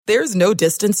There's no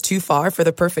distance too far for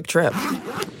the perfect trip.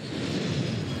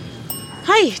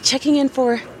 Hi, checking in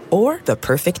for... Or the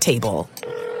perfect table.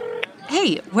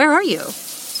 Hey, where are you?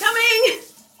 Coming!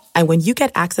 And when you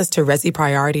get access to Resi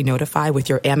Priority Notify with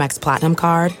your Amex Platinum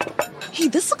card... Hey,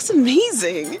 this looks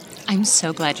amazing. I'm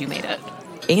so glad you made it.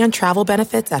 And travel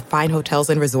benefits at fine hotels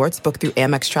and resorts booked through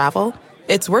Amex Travel,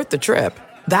 it's worth the trip.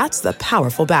 That's the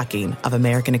powerful backing of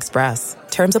American Express.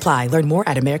 Terms apply. Learn more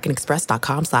at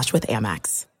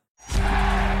americanexpress.com/withAmex.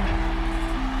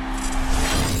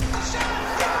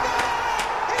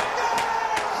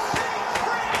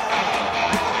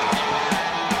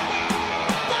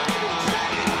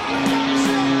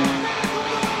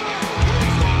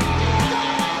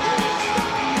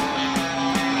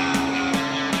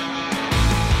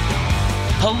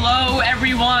 Hello,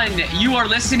 everyone. You are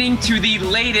listening to the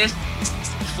latest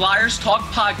Flyers Talk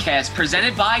podcast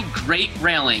presented by Great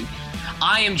Railing.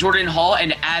 I am Jordan Hall,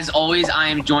 and as always, I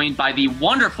am joined by the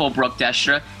wonderful Brooke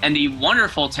Destra and the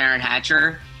wonderful Taryn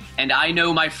Hatcher. And I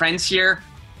know my friends here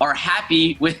are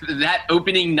happy with that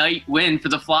opening night win for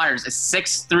the Flyers, a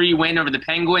 6-3 win over the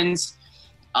Penguins.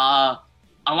 A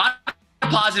lot of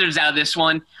positives out of this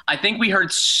one. I think we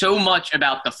heard so much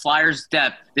about the Flyers'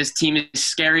 depth. This team is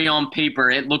scary on paper.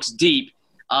 It looks deep.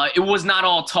 It was not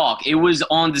all talk. It was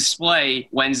on display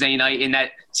Wednesday night in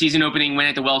that season-opening win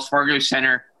at the Wells Fargo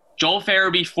Center. Joel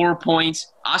Farabee, 4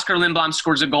 points. Oscar Lindblom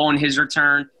scores a goal in his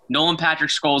return. Nolan Patrick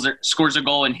scores a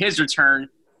goal in his return.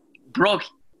 Brooke,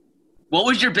 what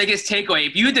was your biggest takeaway?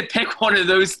 If you had to pick one of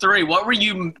those three, what were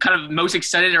you kind of most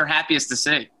excited or happiest to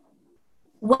see?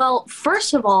 Well,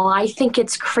 first of all, I think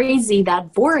it's crazy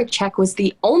that Voracek was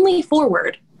the only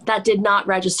forward that did not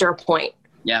register a point.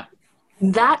 Yeah.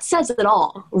 That says it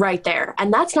all right there.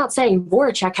 And that's not saying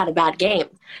Voracek had a bad game.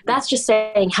 That's just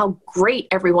saying how great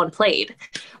everyone played.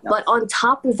 Yeah. But on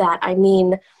top of that, I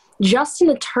mean, just in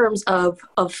the terms of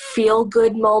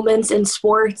feel-good moments in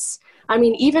sports, I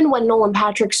mean, even when Nolan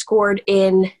Patrick scored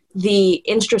in the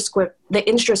intra-squad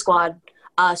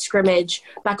scrimmage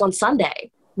back on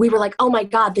Sunday, we were like, oh my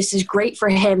God, this is great for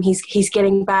him. He's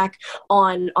getting back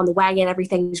on the wagon.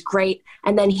 Everything's great.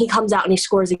 And then he comes out and he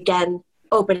scores again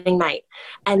opening night.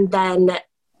 And then,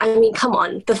 I mean, come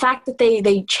on. The fact that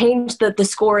they changed the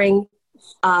scoring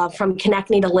from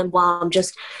Konechny to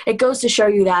Lindblom, it goes to show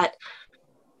you that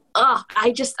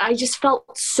I just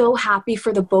felt so happy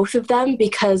for the both of them,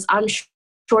 because I'm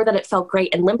sure that it felt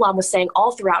great. And Lindblom was saying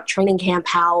all throughout training camp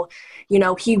how, you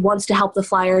know, he wants to help the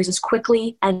Flyers as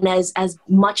quickly and as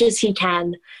much as he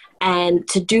can. And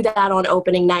to do that on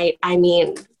opening night, I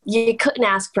mean, you couldn't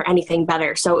ask for anything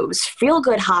better. So it was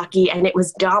feel-good hockey, and it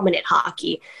was dominant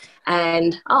hockey.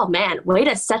 And, oh, man, way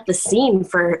to set the scene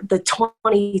for the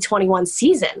 2021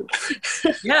 season.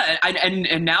 Yeah,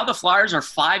 and now the Flyers are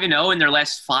 5-0 in their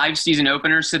last 5 season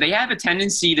openers, so they have a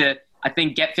tendency to, I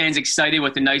think, get fans excited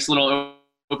with a nice little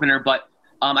opener. But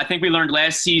I think we learned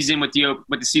last season with the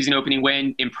season opening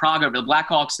win in Prague over the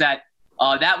Blackhawks that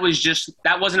that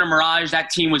wasn't a mirage. That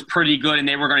team was pretty good, and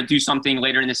they were going to do something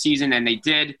later in the season, and they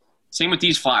did. Same with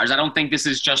these Flyers. I don't think this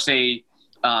is just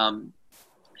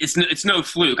it's no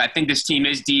fluke. I think this team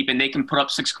is deep, and they can put up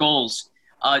 6 goals.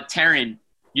 Taryn,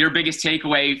 your biggest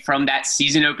takeaway from that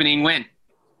season opening win?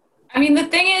 I mean, the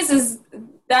thing is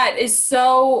that is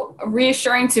so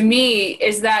reassuring to me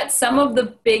is that some of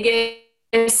the biggest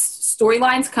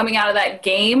storylines coming out of that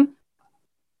game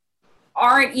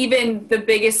aren't even the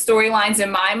biggest storylines in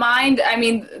my mind. I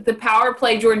mean, the power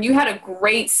play, Jordan, you had a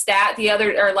great stat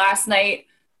last night.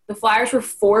 The Flyers were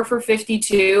 4 for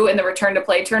 52 in the return to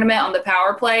play tournament on the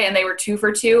power play, and they were 2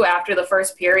 for 2 after the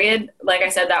first period. Like I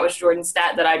said, that was Jordan's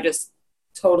stat that I just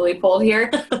totally pulled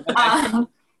here.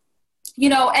 You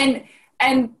know, and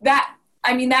that,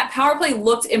 I mean, that power play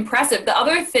looked impressive. The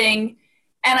other thing,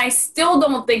 and I still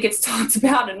don't think it's talked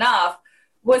about enough,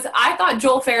 was I thought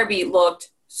Joel Farabee looked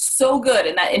so good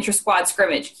in that intra-squad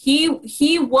scrimmage. He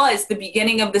was the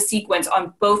beginning of the sequence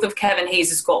on both of Kevin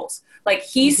Hayes' goals. Like,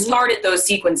 he started those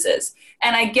sequences.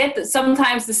 And I get that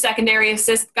sometimes the secondary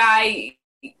assist guy,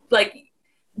 like,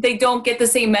 they don't get the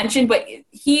same mention, but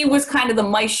he was kind of the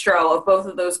maestro of both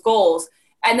of those goals.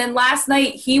 And then last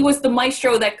night, he was the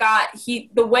maestro that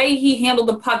the way he handled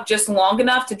the puck just long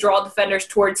enough to draw defenders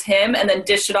towards him and then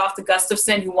dish it off to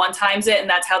Gustafsson, who one-times it, and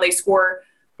that's how they score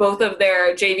both of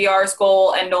their JVR's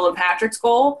goal and Nolan Patrick's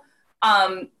goal.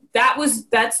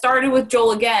 That started with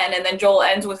Joel again, and then Joel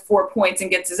ends with 4 points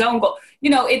and gets his own goal. You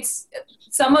know, it's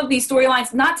some of these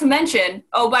storylines, not to mention,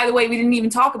 oh, by the way, we didn't even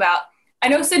talk about, I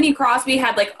know Sidney Crosby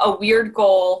had like a weird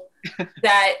goal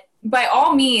that by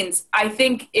all means, I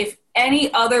think if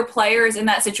any other players in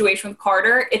that situation with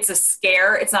Carter, it's a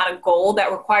scare. It's not a goal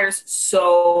that requires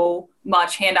so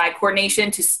much hand-eye coordination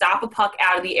to stop a puck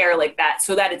out of the air like that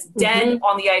so that it's dead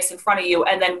on the ice in front of you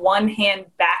and then one hand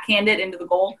backhanded into the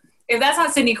goal. If that's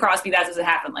not Sidney Crosby, that doesn't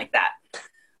happen like that.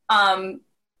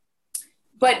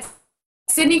 But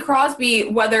Sidney Crosby,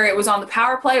 whether it was on the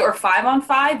power play or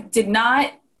 5-on-5, did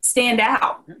not stand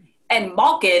out. And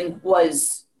Malkin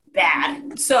was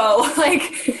bad. So,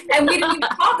 and we didn't even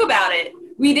talk about it.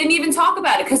 We didn't even talk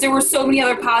about it because there were so many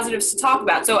other positives to talk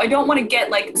about. So I don't want to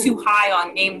get, too high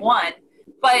on game one.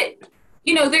 But,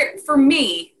 for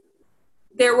me,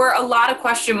 there were a lot of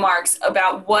question marks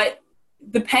about what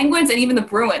the Penguins and even the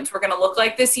Bruins were going to look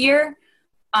like this year.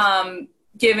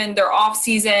 Given their off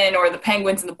season or the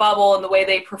Penguins in the bubble and the way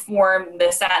they performed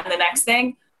this, that, and the next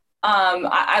thing.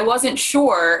 I wasn't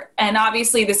sure. And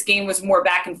obviously this game was more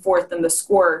back and forth than the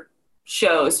score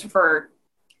shows for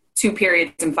 2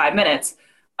 periods and 5 minutes.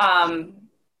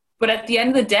 But at the end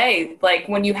of the day,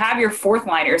 when you have your fourth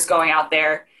liners going out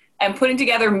there and putting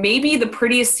together maybe the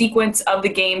prettiest sequence of the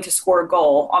game to score a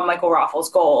goal on Michael Raffl's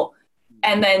goal,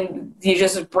 and then you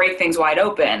just break things wide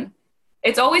open.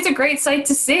 It's always a great sight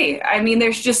to see. I mean,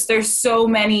 there's so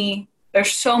many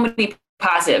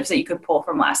positives that you could pull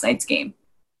from last night's game.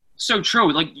 So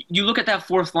true. You look at that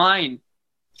fourth line,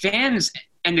 fans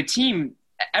and the team,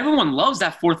 everyone loves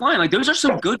that fourth line. Those are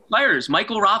some good players.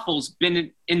 Michael Raffl's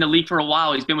been in the league for a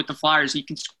while. He's been with the Flyers. He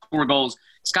can score goals.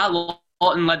 Scott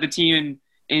Lawton led the team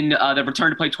in the return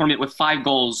to play tournament with 5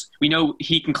 goals. We know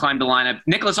he can climb the lineup.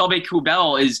 Nicolas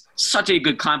Aube-Kubel is such a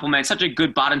good compliment, such a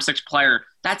good bottom 6 player.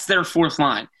 That's their fourth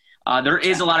line. There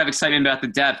is a lot of excitement about the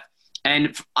depth.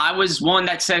 And I was one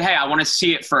that said, hey, I want to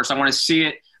see it first. I want to see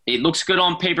it. It looks good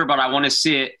on paper, but I want to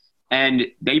see it. And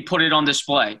they put it on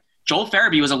display. Joel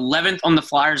Farabee was 11th on the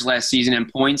Flyers last season in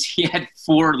points. He had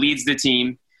 4, leads the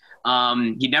team.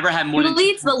 He never had more than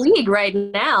leads the league right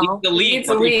now. Leads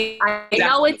the league. I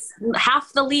know it's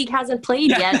half the league hasn't played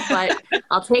yet, but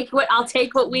I'll take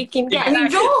what we can get. I mean,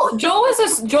 Joel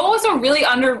is a really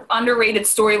underrated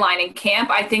storyline in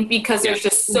camp. I think because there's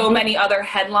just so many other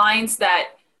headlines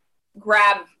that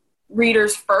grab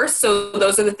readers first. So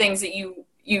those are the things that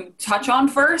you touch on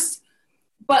first.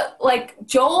 But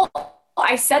Joel,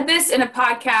 I said this in a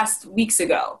podcast weeks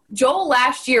ago. Joel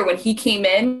last year when he came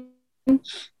in,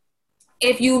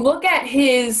 if you look at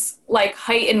his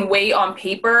height and weight on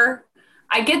paper,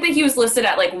 I get that he was listed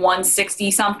at 160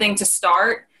 something to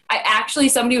start.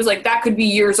 Somebody was like, that could be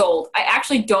years old. I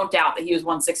actually don't doubt that he was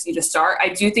 160 to start. I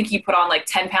do think he put on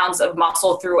 10 pounds of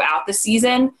muscle throughout the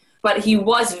season, but he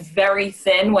was very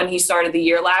thin when he started the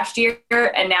year last year,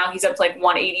 and now he's up to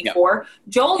 184. Yeah.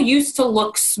 Joel used to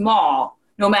look small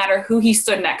no matter who he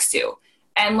stood next to.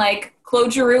 And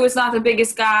Claude Giroux is not the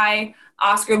biggest guy.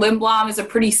 Oscar Lindblom is a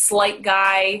pretty slight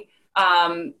guy,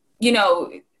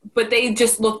 but they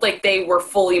just looked like they were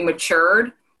fully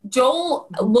matured. Joel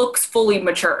looks fully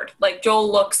matured.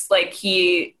 Joel looks like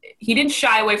he didn't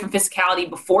shy away from physicality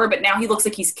before, but now he looks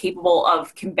like he's capable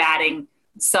of combating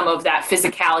some of that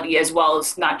physicality as well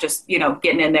as not just,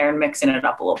 getting in there and mixing it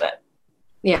up a little bit.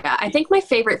 Yeah, I think my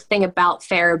favorite thing about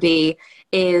Farabee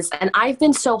is, and I've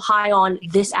been so high on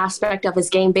this aspect of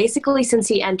his game basically since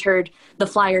he entered the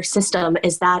Flyer system,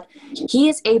 is that he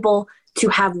is able to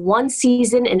have one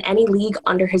season in any league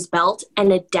under his belt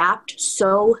and adapt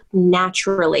so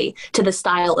naturally to the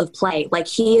style of play.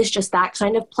 He is just that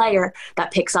kind of player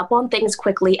that picks up on things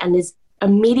quickly and is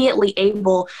immediately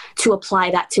able to apply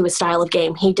that to his style of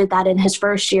game. He did that in his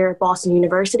first year at Boston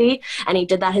University, and he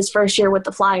did that his first year with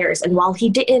the Flyers. And while he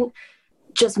didn't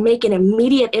just make an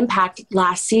immediate impact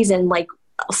last season like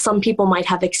some people might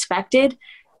have expected,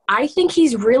 I think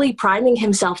he's really priming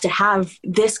himself to have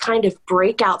this kind of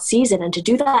breakout season, and to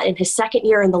do that in his second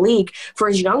year in the league for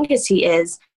as young as he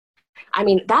is. I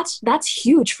mean, that's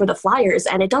huge for the Flyers,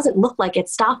 and it doesn't look like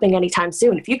it's stopping anytime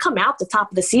soon. If you come out the top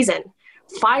of the season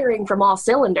firing from all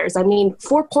cylinders,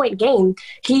 4-point game,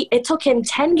 it took him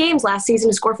 10 games last season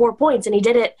to score 4 points, and he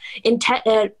did it in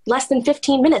less than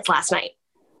 15 minutes last night.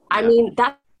 I mean,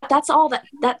 that's all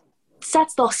that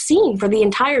sets the scene for the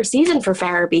entire season for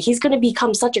Farabee. He's going to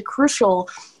become such a crucial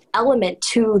element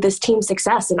to this team's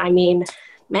success. And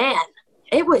man,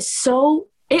 it was so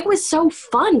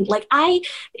fun.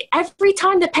 Every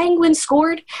time the Penguins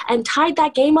scored and tied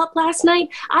that game up last night,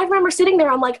 I remember sitting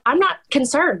there, I'm not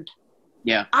concerned.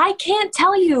 Yeah. I can't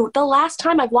tell you the last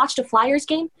time I've watched a Flyers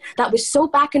game that was so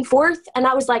back and forth, and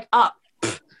I was like,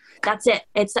 that's it.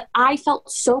 I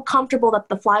felt so comfortable that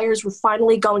the Flyers were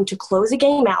finally going to close a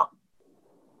game out.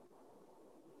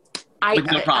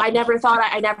 I never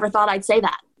thought I'd say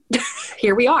that.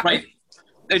 Here we are. Right.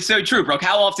 It's so true, Brooke.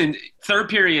 How often, third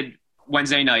period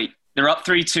Wednesday night, they're up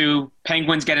 3-2.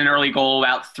 Penguins get an early goal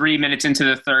about 3 minutes into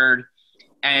the third.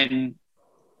 And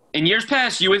in years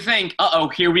past, you would think,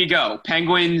 here we go.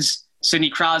 Penguins, Sidney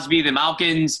Crosby, the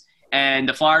Malkins, and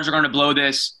the Flyers are going to blow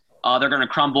this. They're going to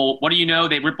crumble. What do you know?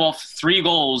 They rip off 3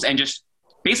 goals and just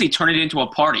basically turn it into a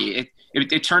party.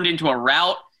 It turned into a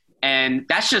rout, and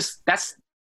that's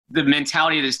the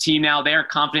mentality of this team now. They are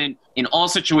confident in all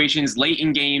situations, late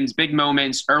in games, big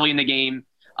moments, early in the game.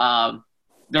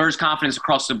 There's confidence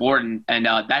across the board, and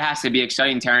that has to be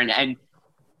exciting, Taryn.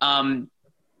 And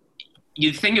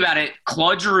you think about it,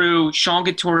 Claude Giroux, Sean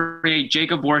Couturier,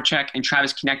 Jacob Voracek, and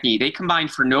Travis Konecny, they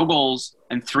combined for no goals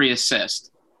and 3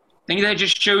 assists. I think that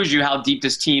just shows you how deep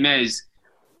this team is.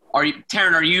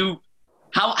 Taryn,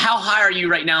 how high are you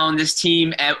right now on this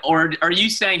team? Or are you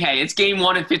saying, hey, it's game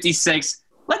 1 and 56.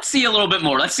 Let's see a little bit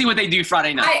more. Let's see what they do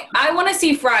Friday night. I want to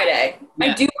see Friday.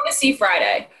 Yeah. I do want to see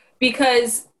Friday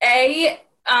because,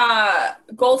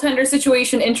 goaltender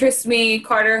situation interests me.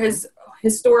 Carter has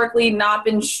historically not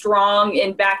been strong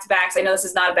in back-to-backs. I know this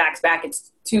is not a back-to-back.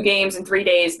 It's 2 games in 3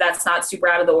 days. That's not super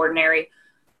out of the ordinary.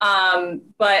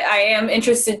 But I am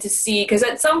interested to see, because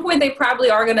at some point they probably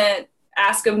are going to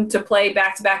ask him to play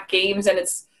back-to-back games, and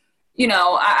it's,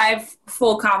 I have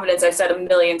full confidence, I've said a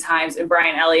million times, in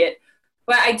Brian Elliott.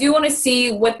 But I do want to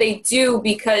see what they do,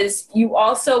 because you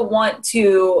also want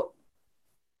to,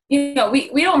 we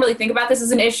don't really think about this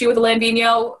as an issue with Alain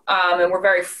Vigneault, and we're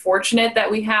very fortunate that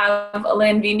we have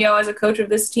Alain Vigneault as a coach of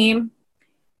this team.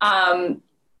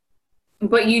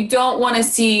 But you don't want to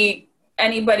see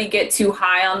anybody get too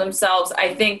high on themselves.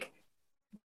 I think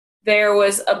there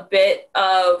was a bit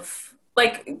of,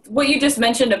 like, what you just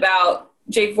mentioned about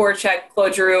Jake Voracek,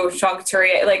 Claude Giroux, Sean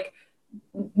Couturier, like,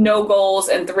 no goals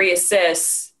and 3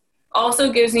 assists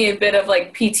also gives me a bit of,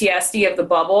 like, PTSD of the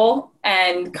bubble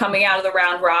and coming out of the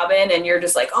round robin, and you're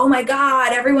just like, oh my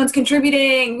God, everyone's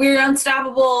contributing, we're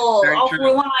unstoppable, all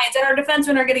 4 lines, and our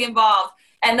defensemen are getting involved.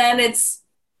 And then it's,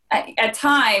 at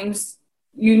times,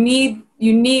 you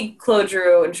need Claude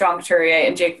Giroux and Sean Couturier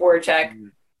and Jake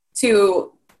Voracek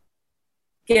to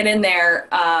get in there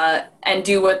and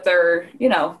do what they're,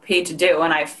 paid to do,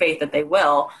 and I have faith that they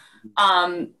will.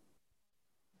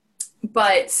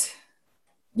 But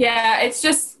yeah, it's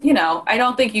just, I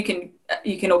don't think you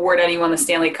can award anyone the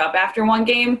Stanley Cup after 1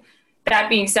 game. That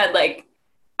being said, like,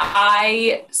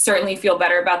 I certainly feel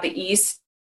better about the East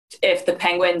if the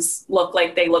Penguins look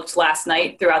like they looked last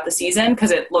night throughout the season,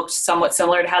 because it looked somewhat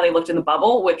similar to how they looked in the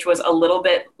bubble, which was a little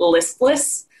bit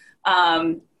listless.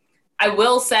 I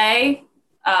will say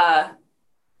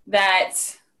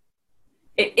that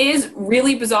it is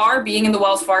really bizarre being in the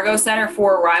Wells Fargo Center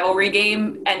for a rivalry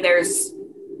game, and there's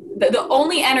the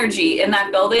only energy in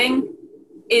that building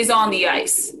is on the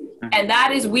ice, and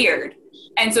that is weird.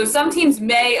 And so some teams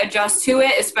may adjust to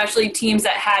it, especially teams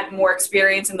that had more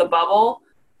experience in the bubble.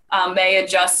 May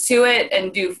adjust to it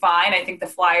and do fine. I think the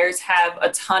Flyers have a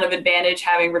ton of advantage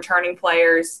having returning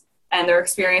players and their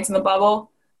experience in the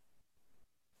bubble.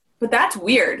 But that's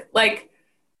weird. Like,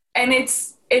 and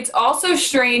it's also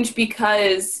strange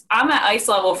because I'm at ice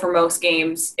level for most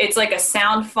games. It's like a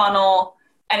sound funnel,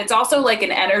 and it's also like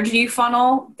an energy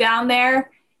funnel down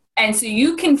there. And so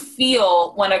you can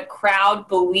feel when a crowd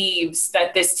believes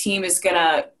that this team is going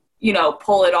to,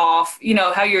 pull it off.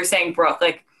 How you were saying, Brooke,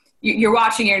 like, you're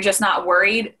watching, you're just not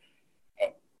worried.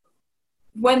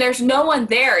 When there's no one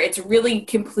there, it's really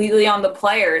completely on the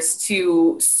players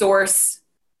to source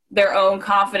their own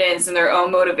confidence and their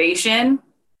own motivation.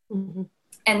 Mm-hmm.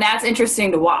 And that's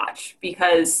interesting to watch,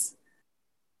 because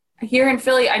here in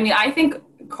Philly, I think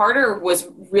Carter was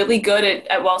really good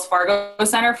at Wells Fargo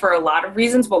Center for a lot of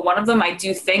reasons, but one of them I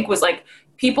do think was, like,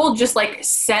 people just, like,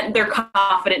 sent their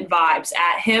confident vibes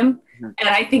at him, and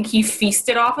I think he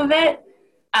feasted off of it.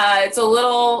 It is a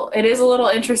little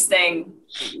interesting.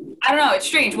 I don't know. It's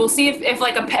strange. We'll see if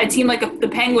like a team like the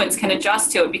Penguins can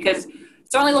adjust to it, because it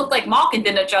certainly looked like Malkin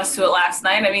didn't adjust to it last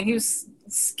night. I mean, he was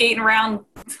skating around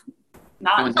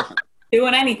not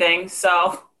doing anything.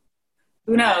 So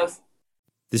who knows?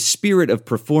 The spirit of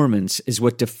performance is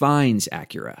what defines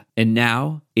Acura. And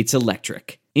now it's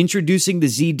electric. Introducing the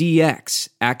ZDX,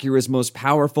 Acura's most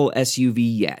powerful SUV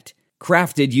yet.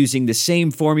 Crafted using the same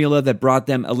formula that brought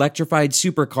them electrified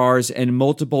supercars and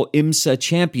multiple IMSA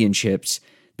championships,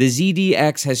 the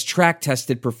ZDX has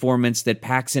track-tested performance that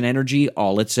packs an energy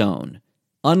all its own.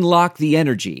 Unlock the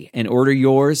energy and order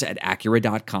yours at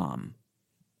Acura.com.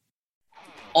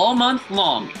 All month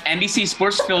long, NBC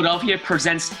Sports Philadelphia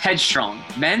presents Headstrong,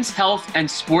 Men's Health and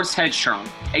Sports Headstrong,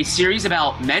 a series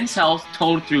about men's health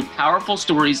told through powerful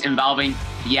stories involving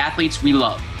the athletes we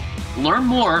love. Learn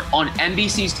more on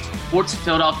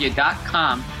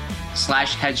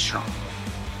NBCSportsPhiladelphia.com/headstrong.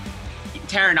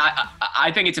 Taryn,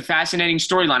 I think it's a fascinating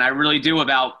storyline. I really do,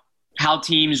 about how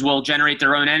teams will generate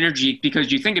their own energy,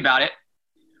 because you think about it,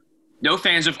 no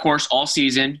fans, of course, all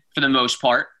season for the most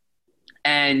part.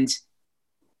 And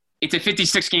it's a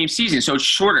 56-game season, so it's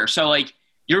shorter. So, like,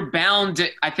 you're bound,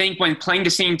 I think, when playing the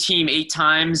same team 8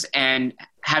 times and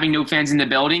having no fans in the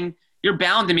building, you're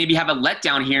bound to maybe have a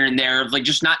letdown here and there of, like,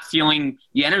 just not feeling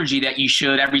the energy that you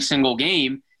should every single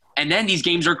game. And then these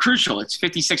games are crucial. It's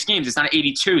 56 games. It's not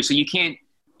 82. So you can't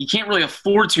really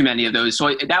afford too many of those.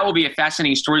 So that will be a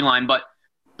fascinating storyline. But,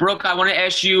 Brooke, I want to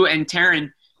ask you and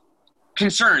Taryn,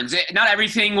 concerns. Not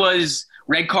everything was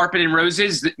red carpet and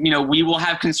roses. You know, we will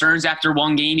have concerns after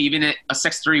one game, even a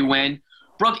 6-3 win.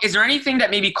 Brooke, is there anything that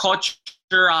maybe caught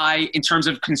your eye in terms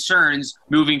of concerns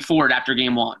moving forward after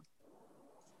game one?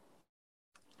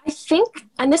 I think,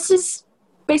 and this is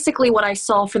basically what I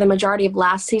saw for the majority of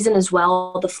last season as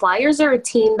well, the Flyers are a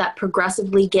team that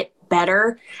progressively get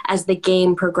better as the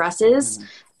game progresses.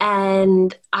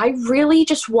 And I really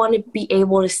just want to be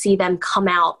able to see them come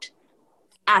out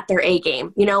at their A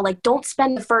game. You know, like, don't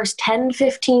spend the first 10,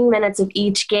 15 minutes of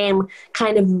each game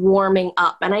kind of warming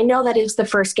up. And I know that is the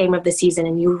first game of the season,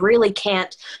 and you really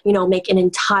can't, you know, make an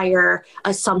entire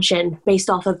assumption based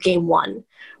off of game one.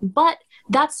 But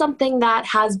that's something that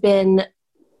has been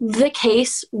the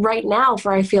case right now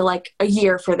for, I feel like, a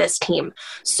year for this team.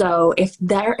 So if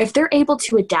they're able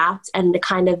to adapt and to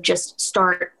kind of just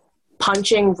start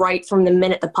punching right from the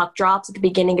minute the puck drops at the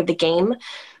beginning of the game,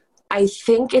 I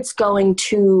think it's going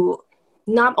to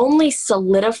not only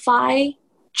solidify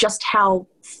just how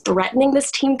threatening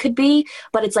this team could be,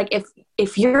 but it's like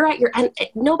if you're at your end,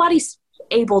 nobody's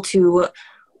able to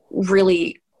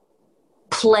really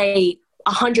play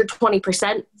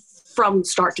 120% from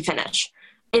start to finish.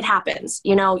 It happens.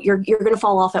 You know, you're going to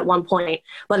fall off at one point.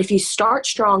 But if you start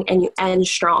strong and you end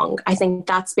strong, I think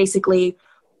that's basically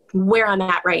where I'm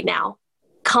at right now.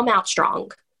 Come out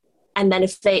strong. And then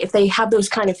if they have those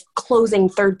kind of closing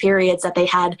third periods that they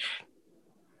had,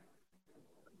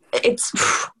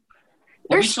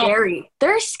 they're scary.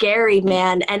 They're scary,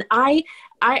 man. And I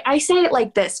say it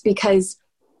like this because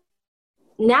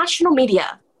national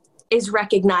media is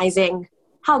recognizing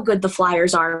how good the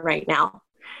Flyers are right now.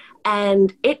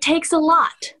 And it takes a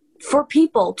lot for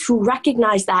people to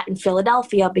recognize that in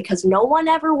Philadelphia, because no one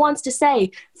ever wants to say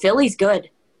Philly's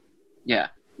good. Yeah.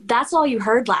 That's all you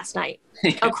heard last night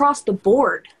across the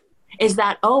board, is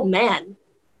that, oh man,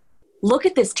 look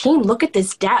at this team, look at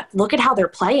this depth, look at how they're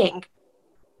playing.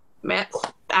 Man,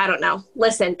 I don't know.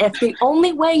 Listen, if the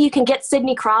only way you can get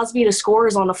Sidney Crosby to score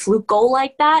is on a fluke goal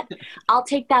like that, I'll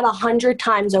take that 100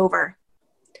 times over.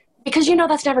 Because you know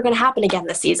that's never going to happen again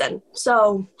this season.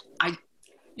 So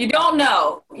you don't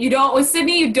know. You don't with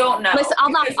Sidney. You don't know. Listen,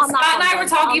 Scott and I were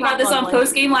talking about this on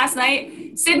post game last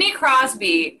night. Sidney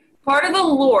Crosby. Part of the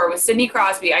lure with Sidney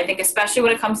Crosby, I think, especially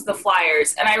when it comes to the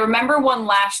Flyers, and I remember one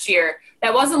last year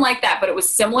that wasn't like that, but it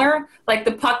was similar. Like,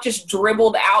 the puck just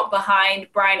dribbled out behind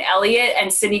Brian Elliott,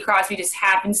 and Sidney Crosby just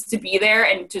happens to be there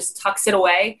and just tucks it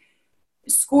away.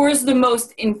 Scores the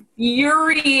most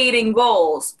infuriating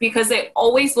goals because they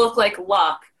always look like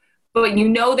luck, but you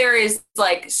know there is,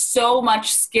 like, so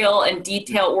much skill and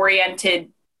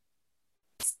detail-oriented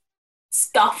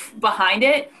stuff behind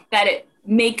it that it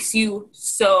makes you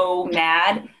so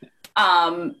mad.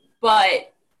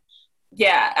 But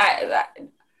yeah,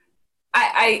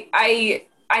 I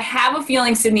have a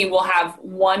feeling Sidney will have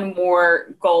one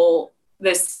more goal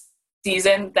this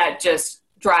season that just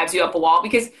drives you up a wall,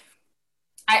 because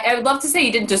I would love to say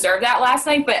he didn't deserve that last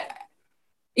night, but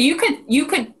you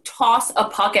could toss a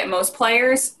puck at most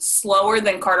players slower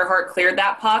than Carter Hart cleared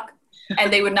that puck,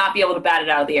 and they would not be able to bat it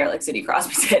out of the air like Sidney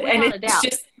Crosby did. And it's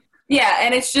just, yeah,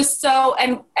 and it's just so,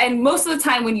 and most of the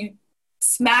time when you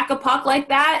smack a puck like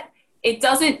that, it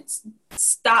doesn't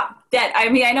stop dead. I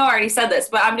mean, I know I already said this,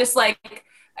 but I'm just like,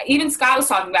 even Scott was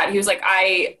talking about it. He was like,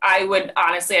 I would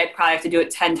honestly, I'd probably have to do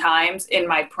it 10 times in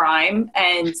my prime,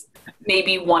 and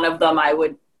maybe one of them I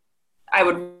would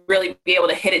really be able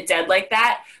to hit it dead like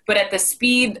that. But at the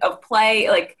speed of play,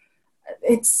 like,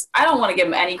 I don't want to give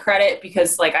him any credit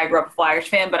because, like, I grew up a Flyers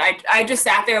fan, but I just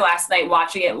sat there last night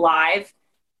watching it live,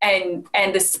 and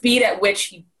the speed at which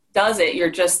he does it,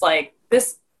 you're just like,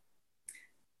 this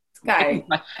guy.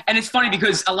 And it's funny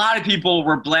because a lot of people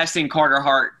were blasting Carter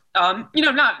Hart,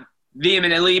 not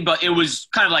vehemently, but it was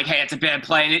kind of like, hey, it's a bad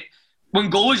play. And when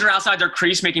goalies are outside their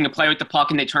crease making a play with the puck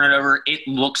and they turn it over, it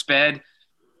looks bad.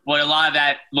 But a lot of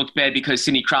that looked bad because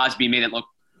Sidney Crosby made it look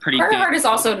pretty Carter big. Hart is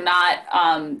also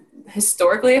not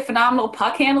historically a phenomenal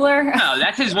puck handler. No,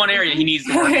 that's his one area he needs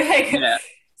to work. Yeah.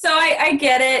 So I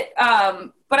get it,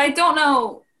 but I don't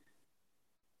know.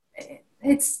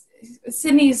 It's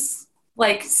Sydney's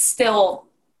like still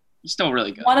He's still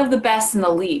really good. one of the best in the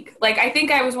league. Like, I think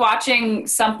I was watching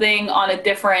something on a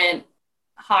different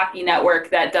hockey network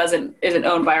that isn't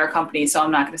owned by our company, so I'm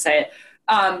not going to say it.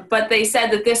 But they said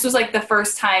that this was like the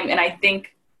first time in I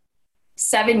think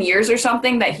 7 years or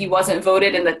something that he wasn't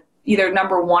voted in the either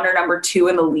number 1 or number 2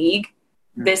 in the league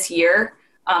this year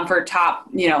for top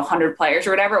 100 players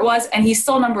or whatever it was, and he's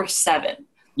still number 7.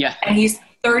 Yeah, and he's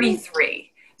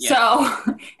 33. Yeah.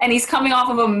 So, and he's coming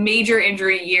off of a major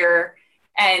injury year.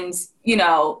 And,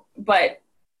 but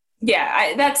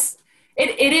yeah,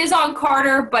 it is on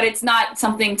Carter, but it's not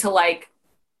something to like,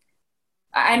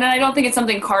 and I don't think it's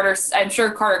something I'm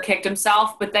sure Carter kicked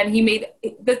himself, but then he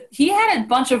had a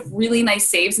bunch of really nice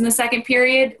saves in the second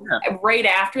period right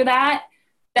after that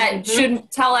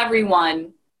shouldn't tell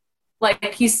everyone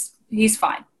like he's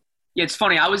fine. Yeah. It's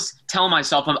funny. I was telling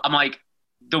myself, I'm like,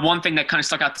 the one thing that kind of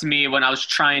stuck out to me when I was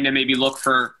trying to maybe look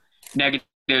for negatives,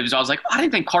 I was like, I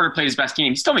didn't think Carter played his best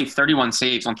game. He still made 31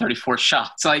 saves on 34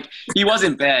 shots. Like, he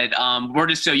wasn't bad. We're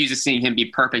just so used to seeing him be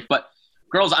perfect. But,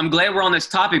 girls, I'm glad we're on this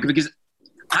topic because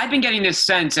I've been getting this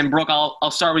sense, and Brooke,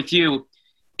 I'll start with you.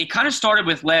 It kind of started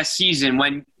with last season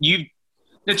when you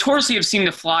notoriously have seen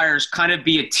the Flyers kind of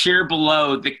be a tier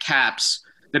below the Caps,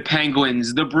 the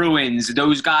Penguins, the Bruins,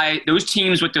 those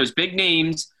teams with those big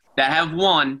names that have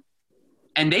won.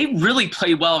 And they really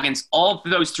played well against all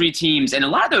of those 3 teams. And a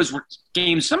lot of those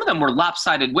games, some of them were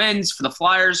lopsided wins for the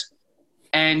Flyers.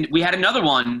 And we had another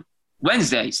one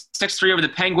Wednesday, 6-3 over the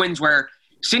Penguins, where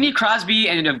Sidney Crosby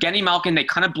and Evgeny Malkin, they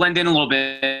kind of blend in a little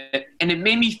bit. And it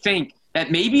made me think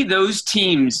that maybe those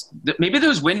teams, maybe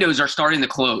those windows are starting to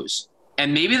close.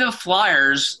 And maybe the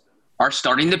Flyers are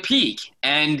starting to peak.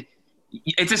 And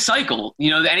it's a cycle. The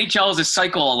NHL is a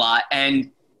cycle a lot.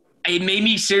 And it made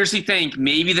me seriously think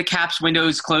maybe the Caps window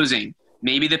is closing.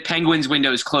 Maybe the Penguins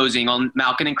window is closing on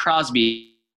Malkin and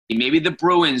Crosby. Maybe the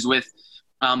Bruins with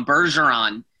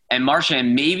Bergeron and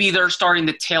Marchand. Maybe they're starting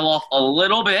to tail off a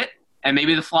little bit, and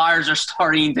maybe the Flyers are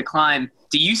starting to climb.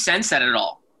 Do you sense that at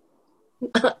all?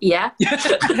 Yeah.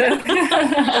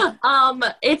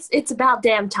 It's about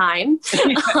damn time.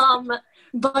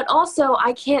 But also,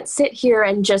 I can't sit here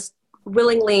and just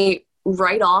willingly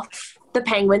write off the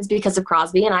Penguins because of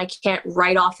Crosby, and I can't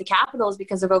write off the Capitals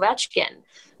because of Ovechkin.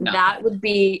 No. That would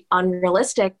be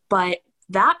unrealistic. But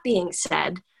that being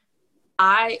said,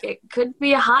 it could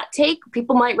be a hot take.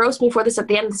 People might roast me for this at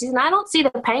the end of the season. I don't see the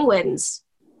Penguins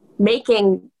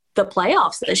making the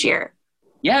playoffs this year.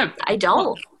 Yeah. I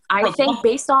don't. I think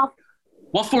based off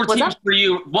what 4 teams for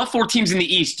you, what 4 teams in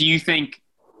the East do you think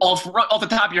off the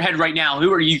top of your head right now,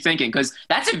 who are you thinking? Because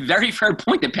that's a very fair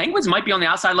point. The Penguins might be on the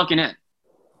outside looking in.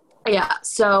 Yeah,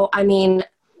 so, I mean,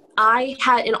 I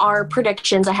had in our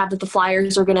predictions, I have that the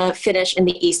Flyers are going to finish in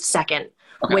the East second,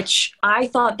 which I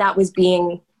thought that was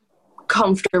being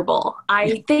comfortable.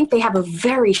 I think they have a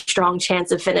very strong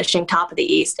chance of finishing top of the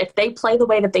East if they play the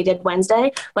way that they did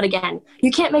Wednesday. But again, you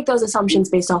can't make those assumptions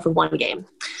based off of one game.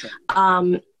 Sure.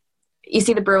 You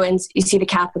see the Bruins, you see the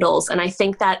Capitals, and I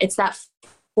think that it's that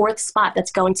 4th spot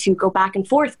that's going to go back and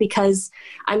forth because,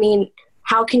 I mean,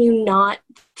 how can you not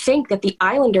think that the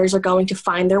Islanders are going to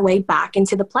find their way back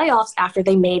into the playoffs after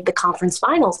they made the conference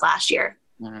finals last year?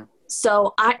 Mm-hmm.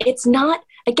 So it's not,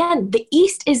 again, the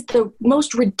East is the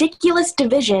most ridiculous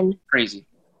division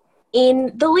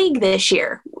in the league this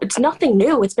year. It's nothing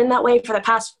new. It's been that way for the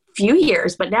past few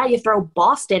years, but now you throw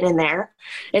Boston in there.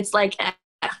 It's like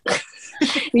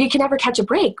you can never catch a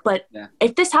break. But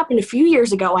if this happened a few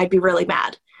years ago, I'd be really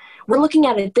mad. We're looking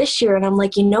at it this year, and I'm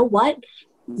like, you know what?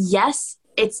 Yes,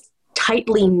 it's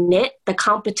tightly knit. The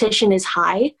competition is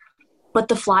high, but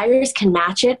the Flyers can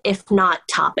match it, if not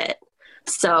top it.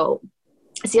 So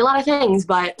I see a lot of things,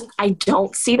 but I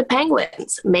don't see the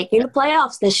Penguins making the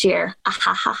playoffs this year.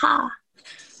 Ha ha ha.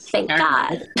 Thank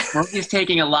God. Brooke is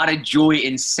taking a lot of joy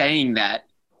in saying that.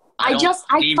 I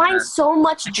find so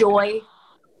much joy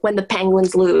when the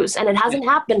Penguins lose, and it hasn't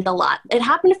happened a lot. It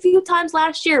happened a few times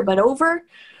last year, but over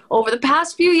the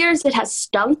past few years, it has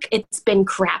stunk. It's been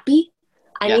crappy.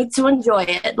 I need to enjoy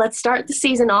it. Let's start the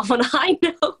season off on a high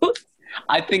note.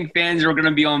 I think fans are going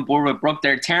to be on board with Brooke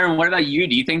there. Taryn, what about you?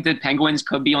 Do you think the Penguins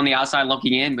could be on the outside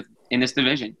looking in this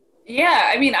division? Yeah,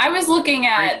 I mean, I was looking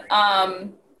at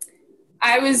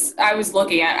I was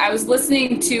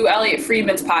listening to Elliot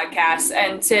Friedman's podcast,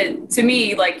 and to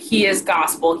me, like, he is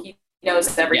gospel. He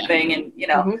knows everything, and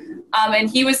and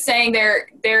he was saying there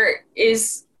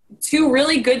is two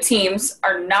really good teams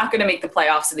are not going to make the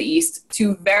playoffs of the East.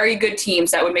 Two very good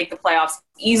teams that would make the playoffs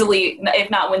easily, if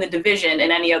not win the division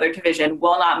in any other division,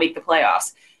 will not make the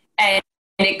playoffs. And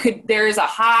there is a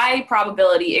high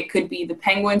probability it could be the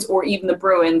Penguins or even the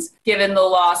Bruins, given the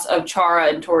loss of Chara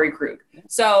and Torrey Krug.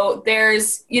 So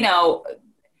there's,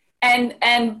 and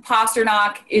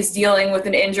Pasternak is dealing with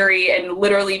an injury and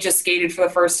literally just skated for the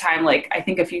first time, I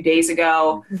think a few days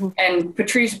ago. Mm-hmm. And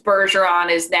Patrice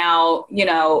Bergeron is now,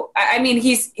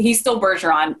 he's still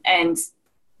Bergeron, and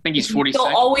I think he's 46.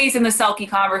 Still always in the Selke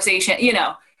conversation,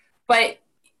 but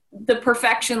the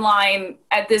perfection line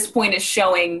at this point is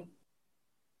showing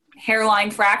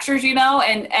hairline fractures,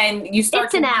 and you start.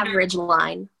 It's an average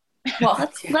line. Well,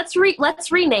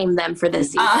 let's rename them for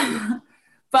this season.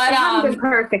 But they haven't been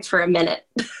perfect for a minute.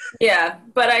 Yeah,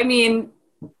 but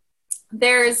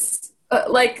there's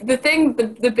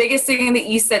the biggest thing in the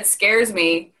East that scares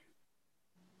me.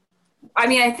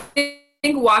 I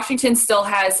think Washington still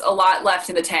has a lot left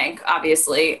in the tank.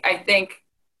 Obviously, I think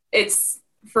it's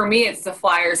the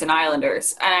Flyers and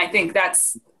Islanders, and I think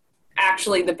that's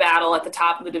actually the battle at the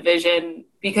top of the division,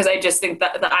 because I just think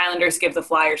that the Islanders give the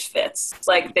Flyers fits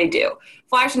like they do.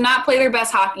 Flyers should not play their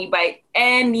best hockey by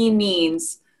any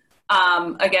means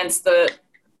against the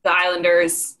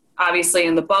Islanders, obviously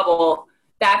in the bubble.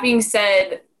 That being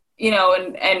said,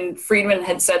 and Friedman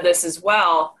had said this as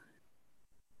well,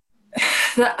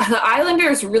 the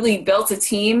Islanders really built a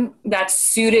team that's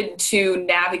suited to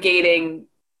navigating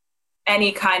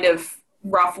any kind of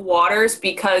rough waters,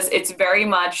 because it's very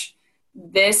much,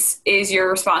 this is your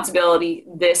responsibility,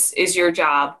 this is your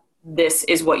job, this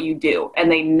is what you do,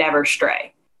 and they never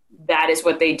stray. That is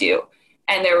what they do.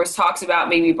 And there was talks about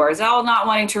maybe Barzal not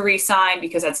wanting to re-sign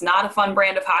because that's not a fun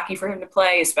brand of hockey for him to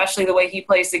play, especially the way he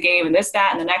plays the game and this,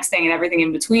 that, and the next thing and everything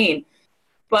in between.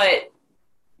 But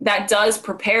that does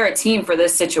prepare a team for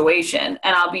this situation,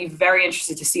 and I'll be very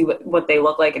interested to see what they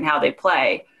look like and how they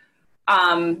play.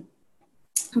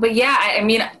 But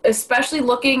yeah, especially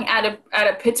looking at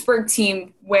a Pittsburgh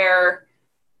team where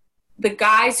the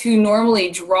guys who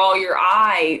normally draw your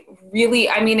eye really,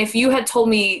 if you had told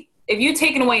me, if you'd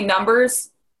taken away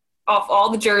numbers off all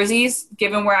the jerseys,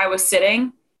 given where I was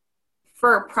sitting,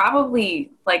 for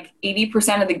probably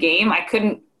 80% of the game, I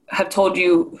couldn't have told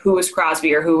you who was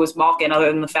Crosby or who was Malkin, other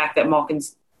than the fact that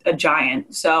Malkin's a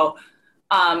giant. So,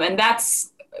 and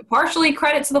that's partially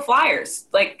credit to the Flyers,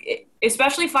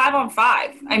 especially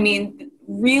 5-on-5.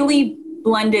 Really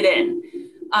blended in.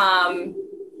 I'm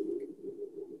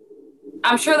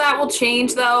sure that will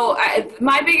change, though.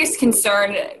 My biggest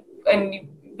concern, and you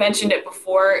mentioned it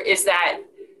before, is that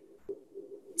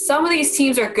some of these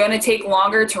teams are going to take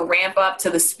longer to ramp up to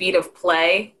the speed of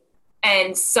play,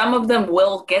 and some of them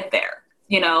will get there.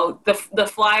 The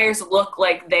Flyers look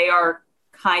like they are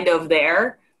kind of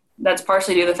there. That's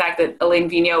partially due to the fact that Alain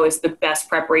Vigneault is the best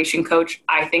preparation coach,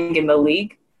 I think, in the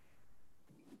league.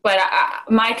 But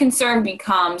my concern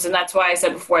becomes, and that's why I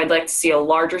said before I'd like to see a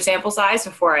larger sample size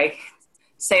before I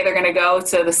say they're going to go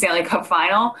to the Stanley Cup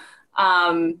final,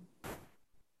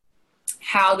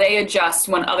 how they adjust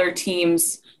when other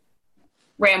teams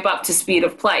ramp up to speed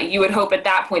of play. You would hope at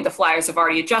that point the Flyers have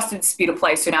already adjusted to speed of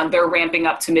play, so now they're ramping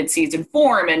up to midseason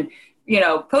form and,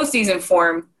 postseason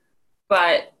form.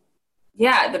 But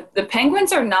yeah, the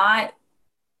Penguins are not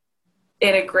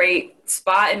in a great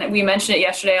spot, and we mentioned it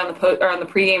yesterday on the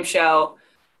pregame show.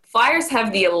 Flyers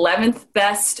have the 11th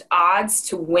best odds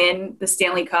to win the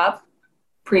Stanley Cup,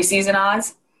 preseason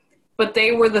odds, but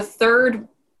they were the third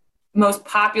most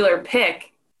popular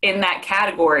pick in that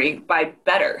category by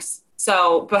bettors.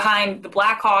 So behind the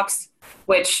Blackhawks,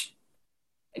 which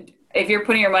if you're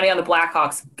putting your money on the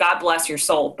Blackhawks, God bless your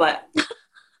soul, but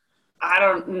I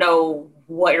don't know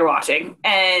what you're watching.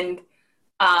 And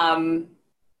I'm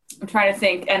trying to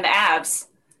think, and the Avs,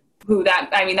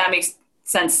 that makes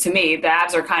sense to me. The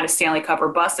Avs are kind of Stanley Cup or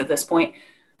bust at this point.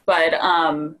 But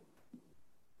I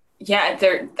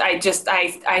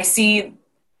see, if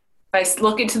I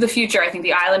look into the future, I think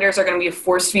the Islanders are going to be a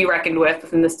force to be reckoned with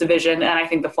within this division, and I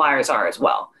think the Flyers are as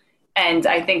well. And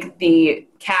I think the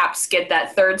Caps get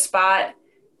that third spot,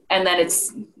 and then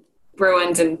it's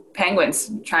Bruins and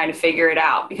Penguins trying to figure it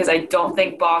out, because I don't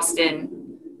think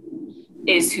Boston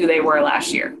is who they were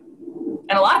last year.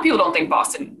 And a lot of people don't think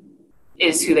Boston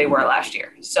is who they were last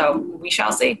year. So we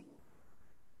shall see.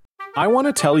 I want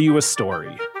to tell you a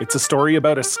story. It's a story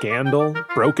about a scandal,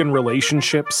 broken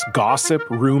relationships, gossip,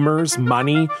 rumors,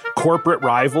 money, corporate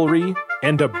rivalry,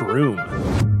 and a broom.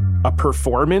 A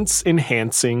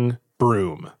performance-enhancing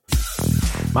broom.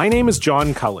 My name is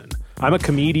John Cullen. I'm a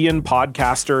comedian,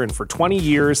 podcaster, and for 20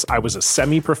 years, I was a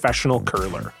semi-professional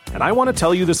curler. And I want to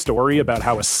tell you the story about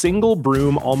how a single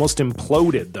broom almost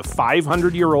imploded the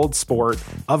 500-year-old sport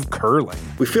of curling.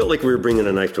 We feel like we were bringing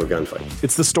a knife to a gunfight.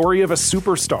 It's the story of a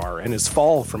superstar and his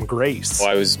fall from grace. Well,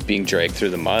 I was being dragged through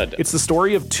the mud. It's the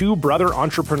story of two brother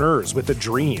entrepreneurs with a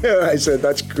dream. I said,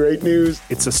 that's great news.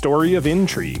 It's a story of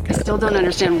intrigue. I still don't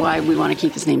understand why we want to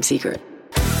keep his name secret.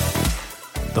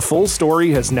 The full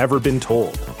story has never been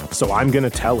told, so I'm going to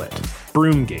tell it.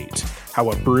 Broomgate,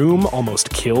 how a broom almost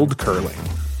killed curling.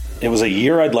 It was a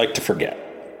year I'd like to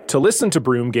forget. To listen to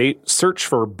Broomgate, search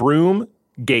for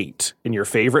Broomgate in your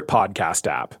favorite podcast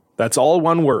app. That's all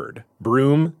one word,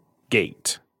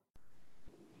 Broomgate.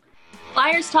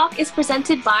 Flyers Talk is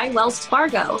presented by Wells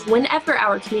Fargo. Whenever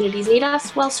our communities need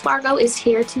us, Wells Fargo is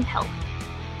here to help.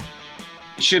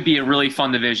 It should be a really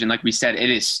fun division. Like we said, it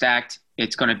is stacked.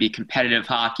 It's going to be competitive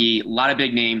hockey, a lot of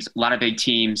big names, a lot of big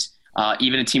teams.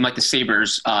 Even a team like the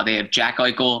Sabres, they have Jack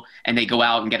Eichel, and they go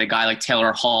out and get a guy like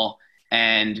Taylor Hall,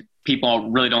 and people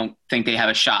really don't think they have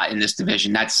a shot in this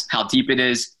division. That's how deep it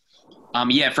is.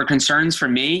 For concerns for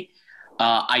me,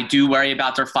 I do worry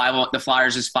about the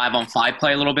Flyers' 5-on-5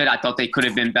 play a little bit. I thought they could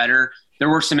have been better. There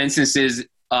were some instances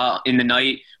in the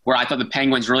night where I thought the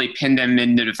Penguins really pinned them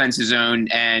in the defensive zone,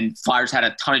 and Flyers had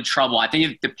a ton of trouble. I think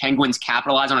if the Penguins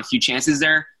capitalize on a few chances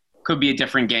there, could be a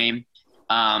different game.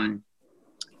 And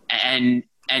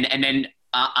then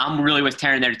I'm really with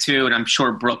Taryn there too, and I'm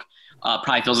sure Brooke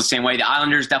probably feels the same way. The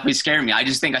Islanders definitely scare me. I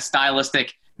just think a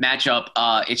stylistic matchup,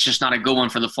 it's just not a good one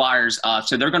for the Flyers.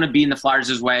 So they're going to be in the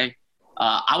Flyers' way.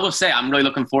 I will say I'm really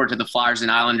looking forward to the Flyers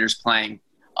and Islanders playing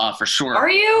for sure.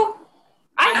 Are you?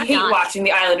 I hate watching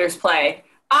the Islanders play.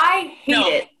 I hate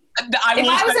it. If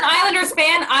I was an Islanders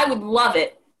fan, I would love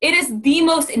it. It is the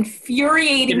most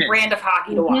infuriating brand of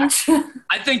hockey to watch.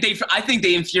 I think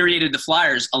they infuriated the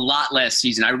Flyers a lot last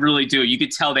season. I really do. You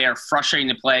could tell they are frustrating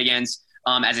to play against.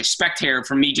 As a spectator,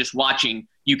 for me, just watching,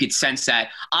 you could sense that.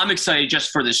 I'm excited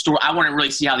just for the story. I want to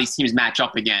really see how these teams match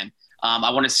up again.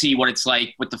 I want to see what it's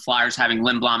like with the Flyers having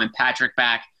Lindblom and Patrick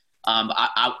back.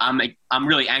 I'm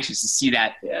really anxious to see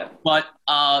that. Yeah. But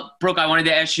Brooke, I wanted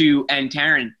to ask you and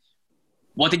Taryn,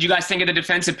 what did you guys think of the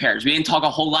defensive pairs? We didn't talk a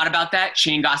whole lot about that.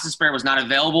 Shane Gostisbehere was not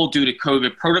available due to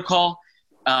COVID protocol.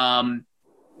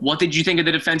 What did you think of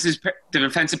the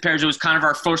defensive pairs? It was kind of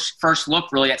our first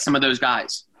look really at some of those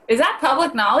guys. Is that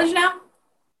public knowledge now?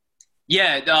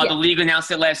 Yeah, the league announced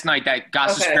it last night that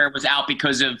Gostisbehere was out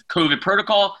because of COVID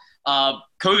protocol.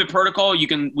 COVID protocol,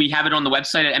 we have it on the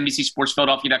website at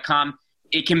NBCSportsPhiladelphia.com.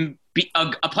 It can be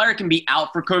a player can be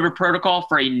out for COVID protocol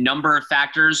for a number of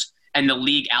factors, and the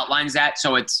league outlines that.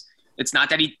 So it's not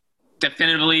that he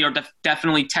definitively or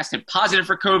definitely tested positive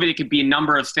for COVID. It could be a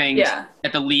number of things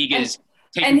that the league is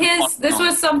taking. And this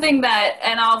was something that,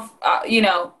 and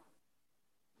I'll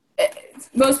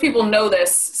most people know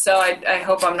this, so I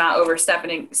hope I'm not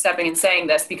stepping and saying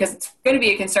this because it's going to be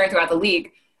a concern throughout the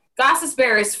league.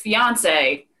 Gostisbehere's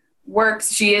fiance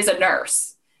works, she is a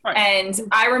nurse. Right. And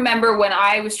I remember when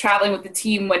I was traveling with the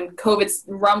team when COVID's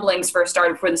rumblings first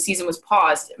started before the season was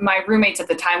paused, my roommates at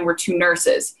the time were two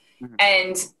nurses. Mm-hmm.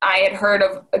 And I had heard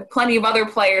of plenty of other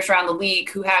players around the league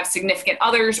who have significant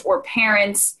others or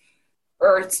parents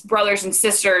or brothers and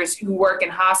sisters who work in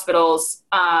hospitals.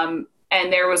 And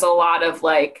there was a lot of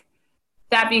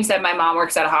that being said, my mom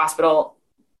works at a hospital.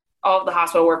 All of the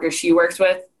hospital workers she works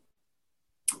with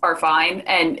are fine.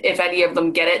 And if any of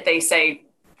them get it, they say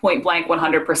point blank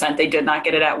 100% they did not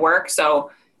get it at work.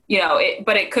 So,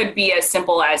 but it could be as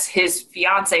simple as his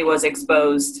fiance was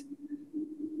exposed,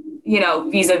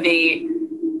 vis-a-vis,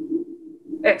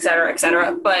 et cetera, et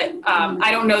cetera. But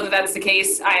I don't know that that's the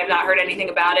case. I have not heard anything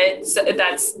about it. So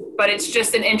but it's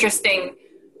just an interesting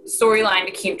storyline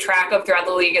to keep track of throughout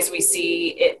the league as we see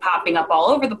it popping up all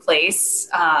over the place.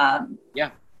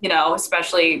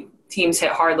 Especially teams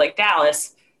hit hard like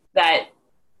Dallas, that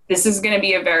this is going to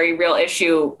be a very real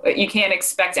issue. You can't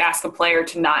expect to ask a player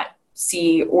to not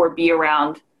see or be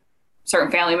around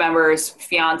certain family members,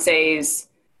 fiancés,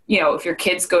 if your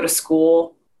kids go to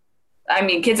school. I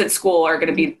mean, kids at school are going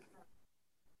to be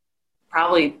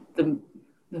probably the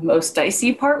most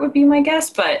dicey part would be my guess,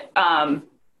 but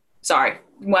sorry,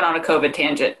 went on a COVID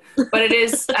tangent. But it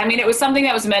is, it was something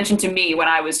that was mentioned to me when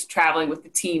I was traveling with the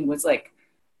team was like,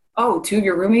 oh, two of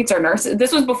your roommates are nurses.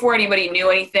 This was before anybody knew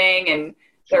anything, and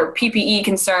there were PPE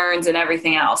concerns and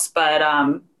everything else. But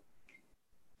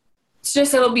it's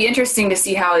just, it'll be interesting to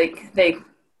see how they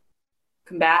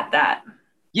combat that.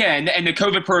 Yeah, and the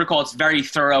COVID protocol is very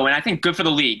thorough, and I think good for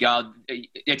the league.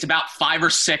 It's about 5 or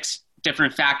 6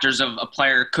 different factors of a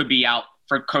player could be out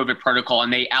for COVID protocol,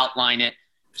 and they outline it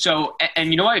So,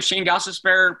 and you know what? If Shane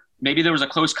Gostisbehere, maybe there was a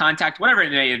close contact, whatever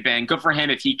it may have been, good for him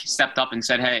if he stepped up and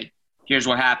said, hey, here's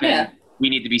what happened. Yeah. We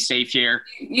need to be safe here.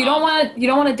 You don't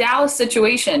want a Dallas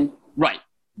situation. Right.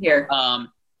 Here. And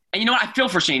you know what? I feel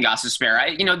for Shane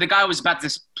Gostisbehere. The guy was about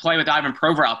to play with Ivan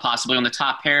Provorov possibly on the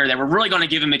top pair. They were really going to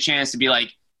give him a chance to be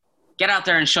like, get out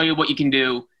there and show you what you can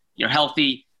do. You're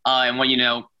healthy. And when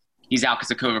he's out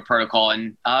because of COVID protocol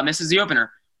and misses the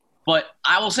opener. But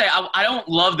I will say I don't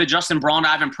love the Justin Braun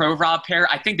Ivan Provorov pair.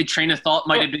 I think the train of thought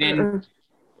might have been,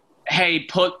 hey,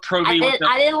 put Provy.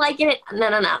 I didn't like it. No.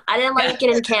 I didn't like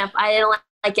it in camp. I didn't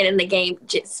like it in the game.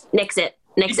 Just nix it.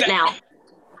 Nix it now.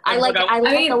 I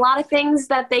like a lot of things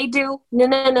that they do.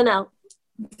 No.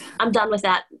 I'm done with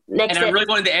that. Nix it. I really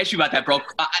wanted to ask you about that, bro.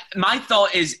 My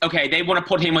thought is, okay, they want to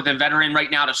put him with a veteran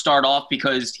right now to start off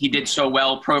because he did so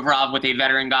well. Provorov with a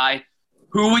veteran guy.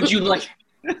 Who would you like?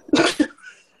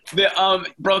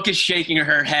 Brooke is shaking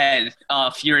her head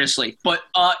furiously. But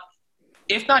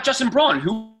if not Justin Braun,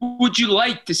 who would you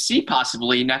like to see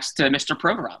possibly next to Mr.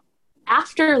 Provorov?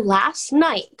 After last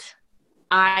night,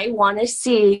 I want to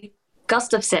see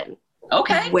Gustafsson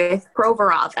with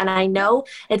Provorov. And I know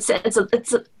it's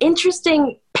an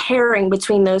interesting pairing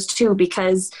between those two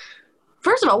because,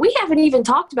 first of all, we haven't even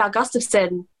talked about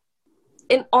Gustafsson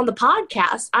on the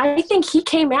podcast. I think he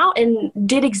came out and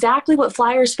did exactly what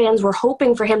Flyers fans were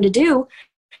hoping for him to do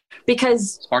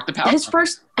because spark the power. His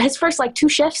first like 2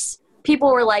 shifts,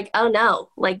 people were like, "Oh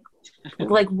no, like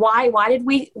why did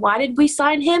we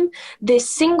sign him?" This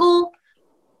single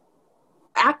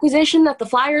acquisition that the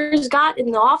Flyers got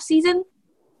in the offseason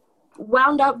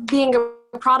wound up being a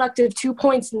product of 2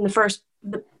 points in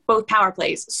both power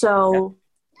plays. So,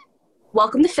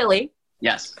 welcome to Philly.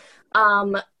 Yes.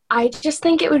 I just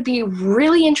think it would be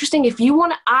really interesting if you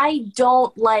want to. I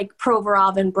don't like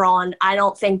Provorov and Braun. I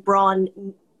don't think Braun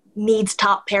needs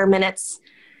top pair minutes.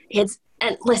 And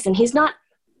listen, he's at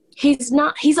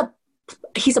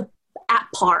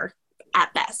par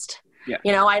at best.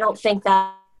 Yeah. I don't think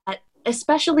that,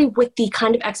 especially with the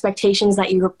kind of expectations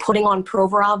that you're putting on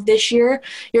Provorov this year,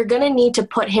 you're going to need to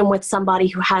put him with somebody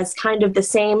who has kind of the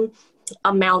same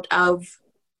amount of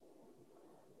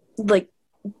like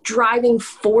driving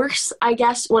force, I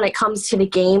guess, when it comes to the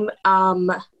game.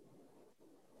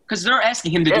 Because they're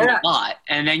asking him to do a lot,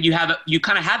 and then you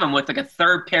kind of have him with like a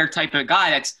third pair type of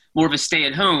guy that's more of a stay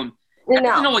at home.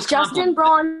 No, Justin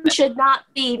Braun should not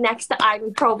be next to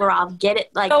Ivan Provorov. Get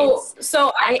it?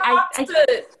 So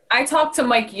I talked to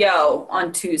Mike Yo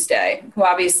on Tuesday, who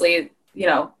obviously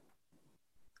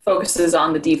focuses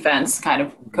on the defense, kind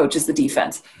of coaches the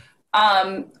defense,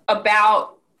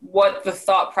 about what the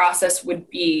thought process would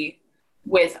be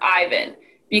with Ivan,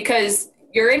 because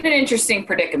you're in an interesting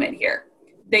predicament here.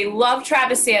 They love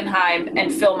Travis Sanheim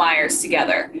and Phil Myers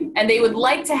together, and they would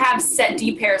like to have set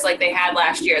D pairs like they had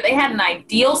last year. They had an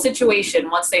ideal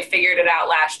situation once they figured it out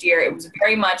last year. It was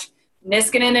very much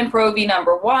Niskanen and Provy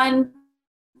number 1,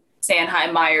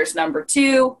 Sanheim Myers number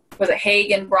 2, was a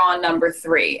Hagen Braun number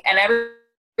 3. And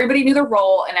everybody knew their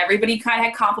role, and everybody kind of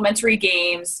had complementary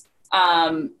games.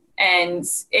 And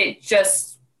it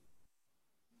just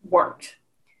worked.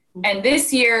 And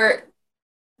this year,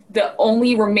 the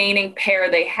only remaining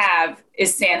pair they have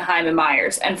is Sanheim and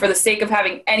Myers. And for the sake of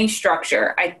having any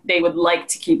structure, they would like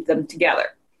to keep them together,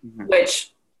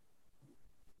 which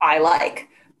I like.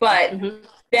 But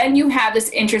then you have this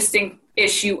interesting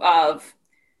issue of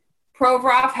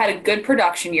Provorov had a good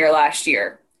production year last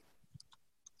year.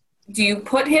 Do you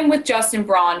put him with Justin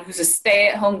Braun, who's a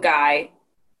stay-at-home guy,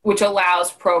 which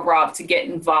allows Provorov to get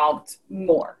involved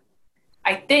more?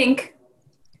 I think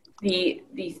the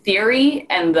theory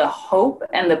and the hope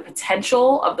and the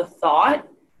potential of the thought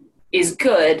is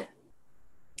good.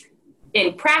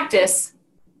 In practice,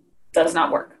 does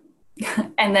not work.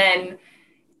 And then,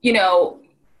 if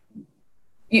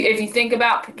you think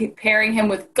about pairing him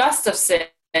with Gustafsson,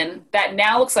 that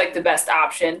now looks like the best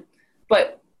option.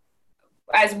 But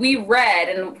as we read,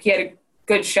 and he had a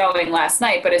good showing last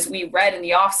night, but as we read in the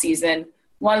offseason,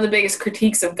 one of the biggest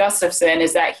critiques of Gustafsson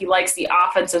is that he likes the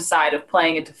offensive side of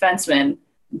playing a defenseman,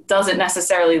 doesn't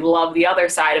necessarily love the other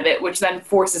side of it, which then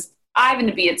forces Ivan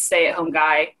to be a stay-at-home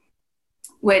guy,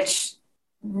 which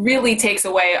really takes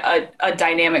away a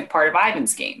dynamic part of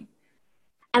Ivan's game.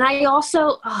 And I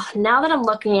also, now that I'm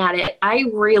looking at it, I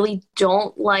really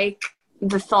don't like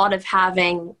the thought of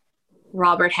having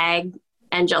Robert Hagg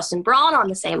and Justin Braun on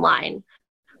the same line,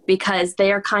 because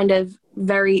they are kind of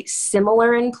very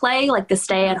similar in play, like the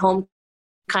stay-at-home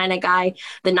kind of guy,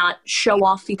 the not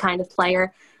show-offy kind of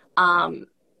player.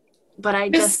 but I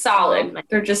just solid.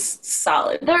 They're just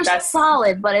solid. They're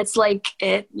solid, but it's like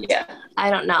Yeah. I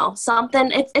don't know,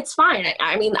 something. It's fine.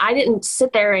 I mean, I didn't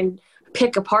sit there and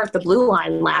pick apart the blue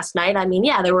line last night. I mean,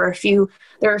 yeah, there were a few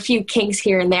kinks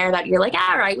here and there that you're like,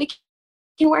 all right, we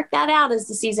can work that out as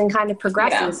the season kind of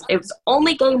progresses. Yeah. It was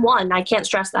only game one. I can't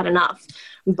stress that enough.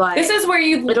 But this is where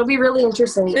it'll be really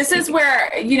interesting. This is where,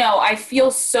 I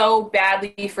feel so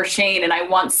badly for Shane, and I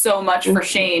want so much for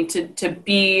Shane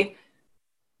to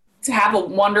have a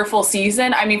wonderful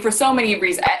season. I mean, for so many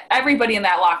reasons, everybody in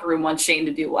that locker room wants Shane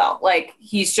to do well. Like,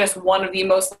 he's just one of the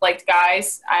most liked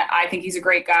guys. I think he's a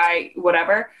great guy,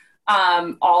 whatever.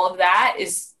 All of that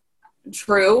is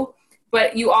true.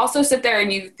 But you also sit there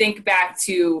and you think back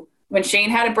to when Shane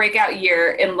had a breakout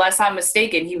year. Unless I'm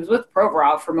mistaken, he was with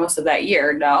Provorov for most of that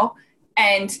year, no?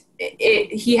 And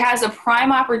he has a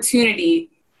prime opportunity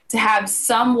to have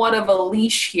somewhat of a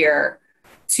leash here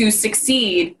to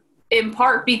succeed, in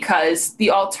part because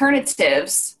the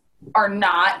alternatives are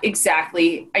not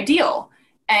exactly ideal.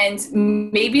 And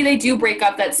maybe they do break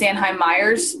up that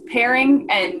Sanheim-Myers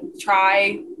pairing and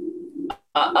try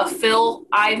a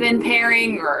Phil-Ivan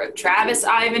pairing or a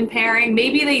Travis-Ivan pairing.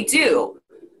 Maybe they do.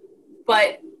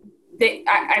 But,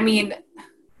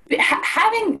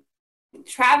 having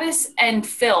Travis and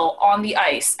Phil on the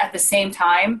ice at the same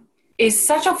time is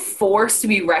such a force to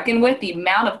be reckoned with. The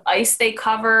amount of ice they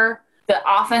cover, the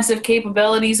offensive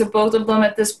capabilities of both of them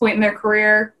at this point in their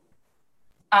career.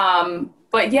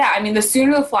 But yeah, I mean, the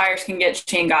sooner the Flyers can get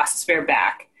Shane Gostisbehere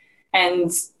back,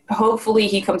 and hopefully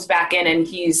he comes back in and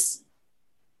he's,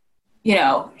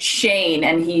 Shane,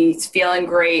 and he's feeling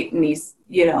great and he's,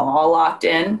 all locked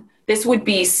in. This would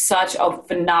be such a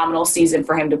phenomenal season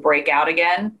for him to break out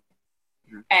again.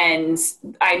 And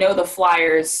I know the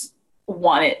Flyers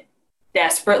want it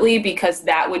desperately because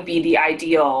that would be the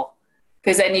ideal.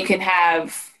 Because then you can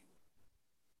have,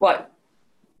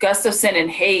 Gustafsson and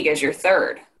Haig as your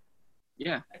third.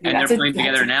 Yeah, and they're playing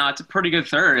together now. It's a pretty good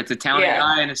third. It's a talented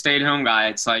guy and a stay-at-home guy.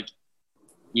 It's like,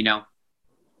 Yeah,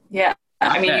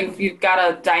 I mean, you've got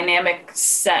a dynamic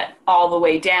set all the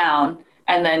way down,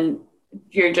 and then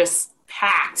you're just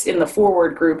packed in the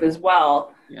forward group as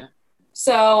well. Yeah.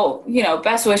 So,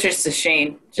 best wishes to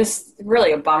Shane. Just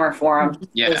really a bummer for him.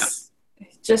 Yeah. I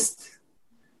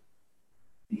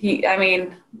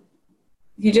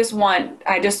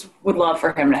just would love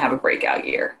for him to have a breakout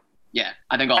year. Yeah,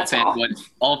 I think all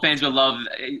fans would love.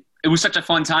 It was such a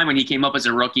fun time when he came up as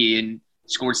a rookie and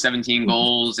scored 17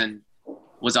 goals and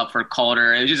was up for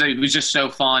Calder. It was just so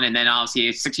fun. And then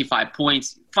obviously 65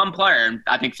 points, fun player. And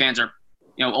I think fans are,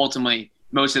 ultimately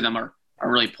most of them are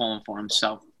really pulling for him.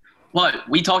 So, but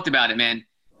we talked about it, man.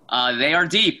 They are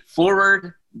deep,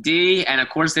 forward, D, and of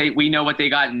course we know what they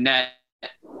got in net.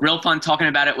 Real fun talking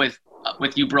about it with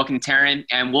you, Brooke and Taryn,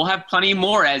 and we'll have plenty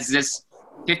more as this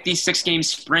 56-game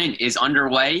sprint is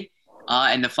underway,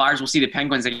 and the Flyers will see the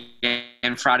Penguins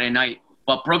again Friday night.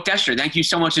 But Brooke Desher, thank you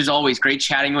so much as always. Great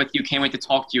chatting with you. Can't wait to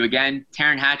talk to you again.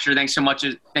 Taryn Hatcher, thank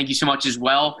you so much as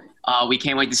well. We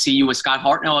can't wait to see you with Scott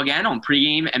Hartnell again on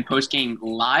pregame and postgame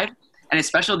live. And a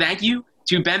special thank you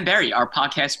to Ben Berry, our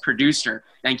podcast producer.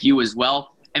 Thank you as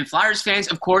well. And Flyers fans,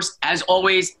 of course, as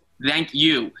always, thank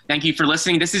you. Thank you for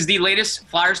listening. This is the latest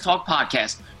Flyers Talk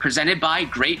podcast presented by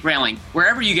Great Railing.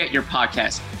 Wherever you get your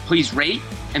podcasts, please rate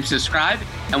and subscribe,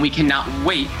 and we cannot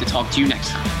wait to talk to you next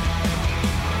time.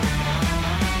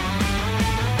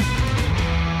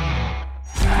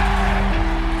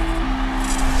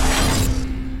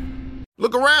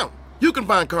 Look around. You can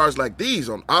find cars like these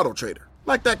on AutoTrader,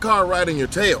 like that car riding your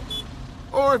tail.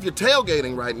 Or if you're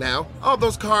tailgating right now, all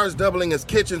those cars doubling as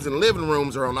kitchens and living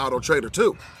rooms are on AutoTrader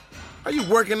too. Are you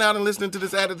working out and listening to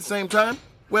this ad at the same time?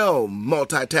 Well,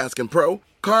 multitasking pro,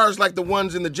 cars like the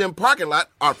ones in the gym parking lot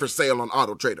are for sale on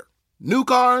AutoTrader. New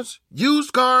cars,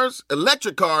 used cars,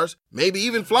 electric cars, maybe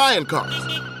even flying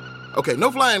cars. Okay, no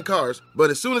flying cars,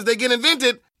 but as soon as they get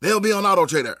invented, they'll be on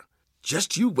AutoTrader.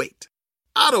 Just you wait.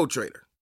 AutoTrader.